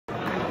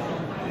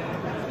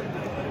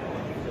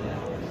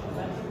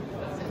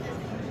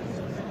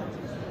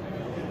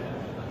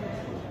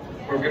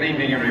Well, good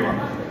evening, everyone.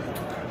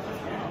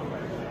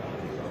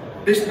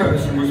 This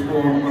person was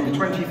born on the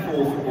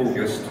 24th of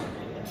August,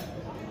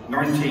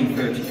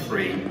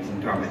 1933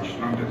 in Dulwich,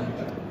 London.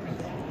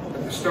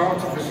 At the start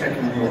of the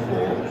Second World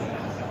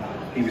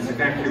War, he was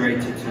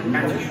evacuated to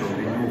Mattershall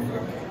in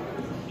Norfolk,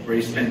 where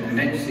he spent the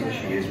next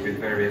 6 years with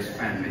various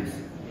families.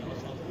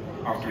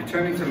 After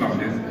returning to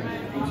London,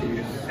 he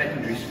completed his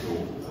secondary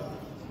school.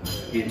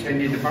 He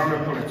attended the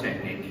Borough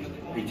Polytechnic,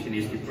 completing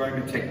his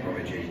Diploma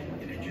Technology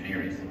in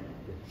Engineering,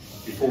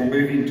 before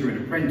moving to an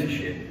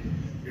apprenticeship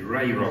with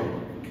Ray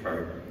Roll &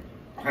 Co.,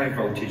 a high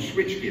voltage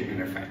switchgear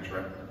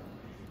manufacturer,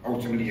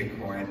 ultimately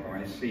acquired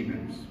by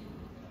Siemens.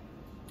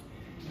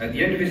 At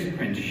the end of his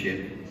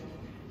apprenticeship,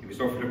 he was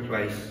offered a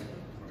place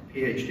on a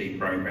PhD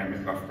programme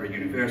at Loughborough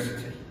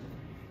University.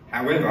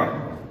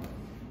 However,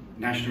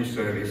 National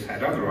Service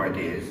had other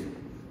ideas,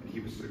 and he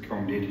was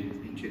seconded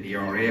into the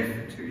RAF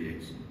for 2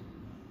 years.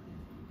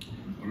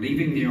 On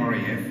leaving the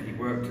RAF, he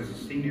worked as a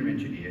senior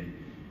engineer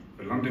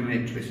for London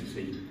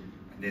Electricity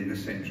and then the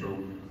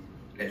Central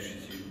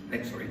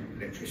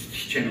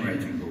Electricity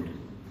Generating Board,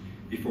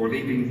 before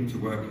leaving to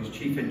work as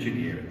chief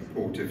engineer at the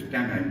port of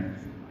Dammam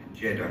and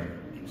Jeddah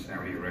in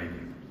Saudi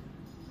Arabia.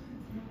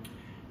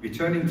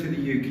 Returning to the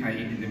UK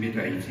in the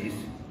mid-80s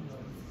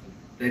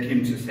led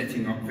him to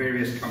setting up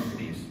various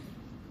companies,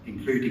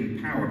 including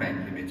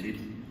Powerbank Limited,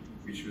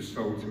 which was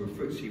sold to a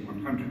FTSE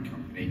 100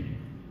 company,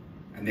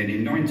 and then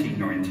in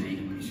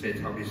 1990 he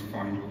set up his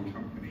final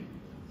company.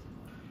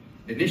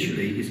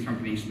 Initially, his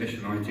company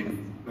specialised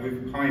in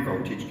high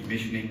voltage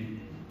commissioning,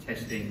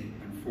 testing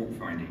and fault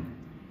finding.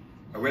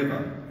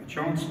 However, a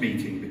chance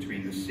meeting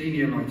between the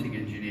senior lighting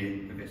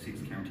engineer of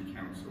Essex County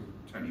Council,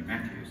 Tony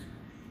Matthews,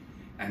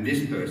 and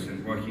this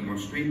person working on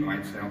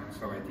streetlights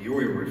outside the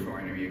oil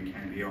refinery in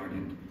Canvey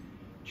Island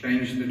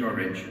changed the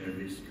direction of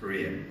his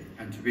career,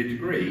 and to a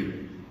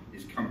degree,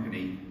 his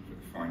company for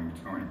the final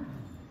time.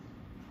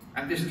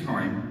 At this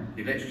time,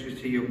 the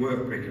Electricity at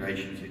Work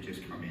regulations had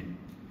just come in,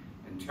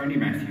 and Tony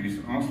Matthews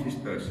asked this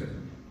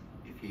person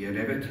if he had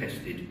ever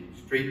tested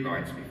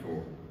streetlights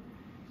before,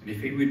 and if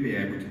he would be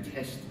able to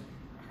test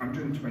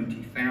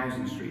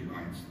 120,000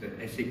 streetlights that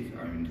Essex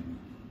owned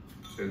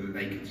so that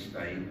they could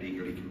stay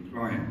legally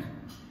compliant.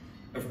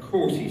 Of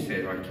course, he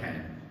said, I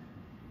can,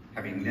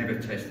 having never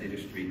tested a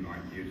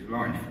streetlight in his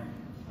life.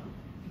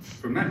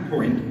 From that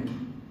point,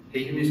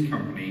 he and his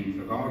company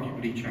have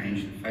arguably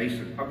changed the face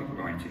of public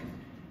lighting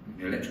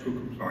and electrical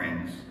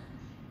compliance.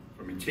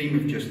 From a team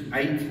of just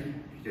 8,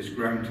 it has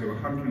grown to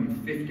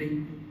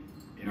 150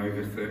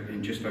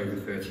 in just over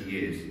 30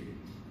 years.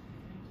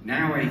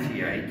 Now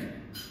 88,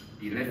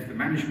 he left the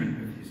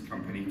management of his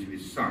company to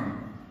his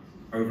son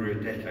over a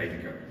decade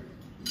ago,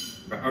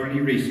 but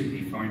only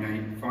recently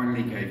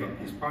finally gave up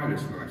his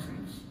pilot's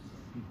licence,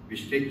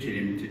 restricting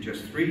him to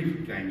just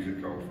 3 games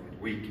of golf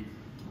a week,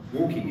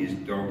 walking his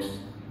dogs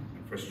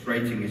and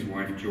frustrating his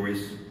wife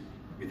Joyce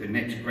with the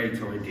next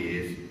great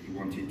ideas he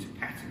wanted to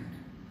patent.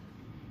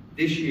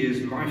 This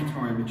year's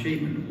Lifetime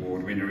Achievement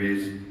Award winner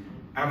is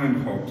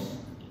Alan Hobbs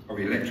of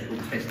Electrical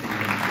Testing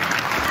Limited.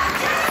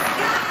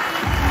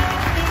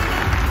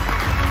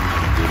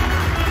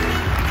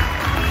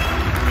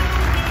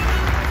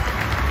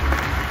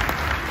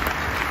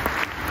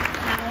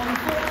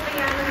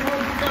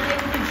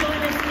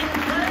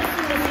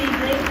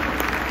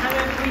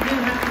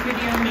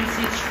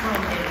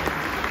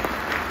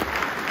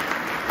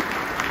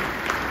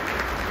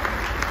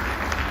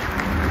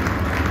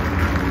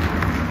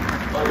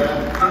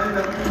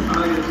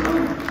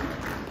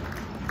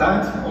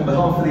 Dad, on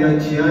behalf of the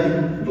HEA,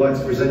 I'd like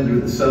to present you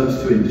with the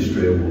Service to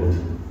Industry Award.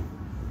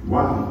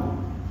 Wow.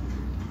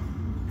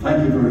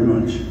 Thank you very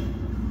much.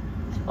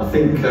 I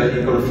think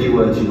you've got a few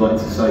words you'd like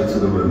to say to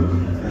the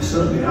room. I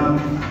certainly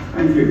have.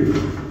 Thank you.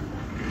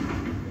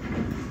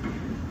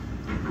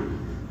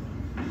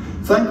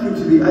 Thank you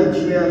to the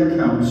HEA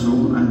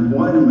Council and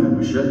wider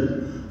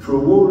membership for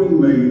awarding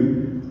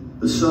me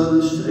the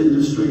Service to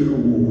Industry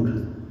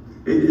Award.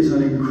 It is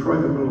an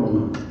incredible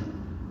honour.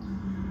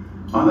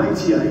 I'm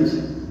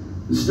 88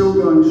 and still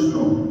going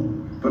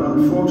strong, but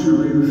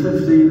unfortunately the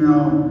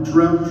 15-hour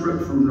round trip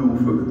from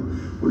Norfolk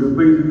would have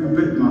been a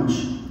bit much,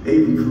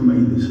 even for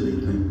me this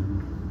evening.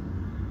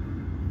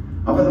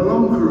 I've had a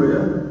long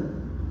career,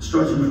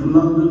 stretching from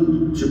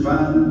London,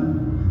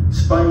 Japan,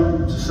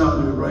 Spain to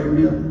Saudi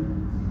Arabia,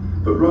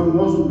 but Rome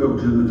wasn't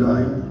built in a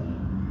day,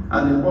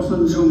 and it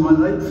wasn't until my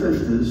late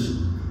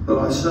 50s that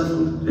I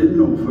settled in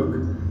Norfolk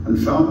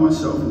and found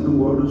myself in the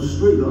world of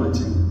street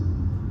lighting.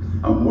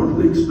 And what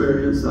an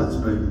experience that's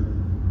been.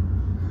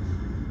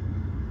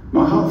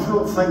 My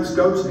heartfelt thanks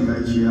go to the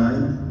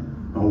HEA,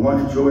 my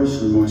wife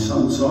Joyce and my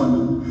son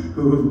Simon,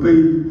 who have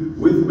been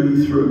with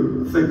me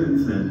through thick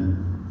and thin.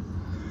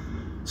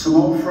 Some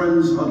old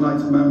friends I'd like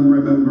to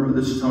remember at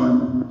this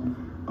time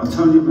are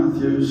Tony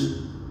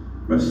Matthews,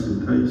 rest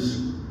in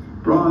peace,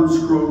 Brian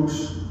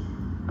Scroggs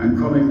and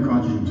Colin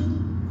Crudgent.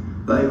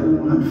 They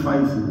all had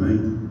faith in me.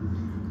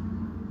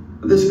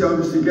 This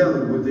goes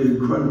together with the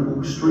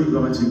incredible street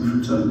lighting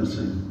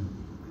fraternity.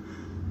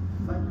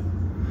 Thank you.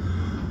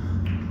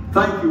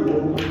 Thank you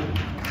all.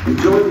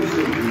 Enjoy this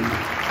evening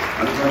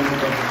and thank you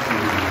for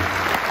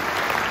listening.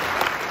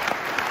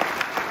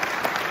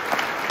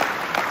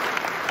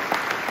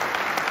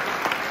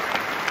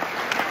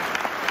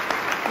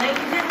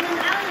 Ladies and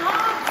gentlemen,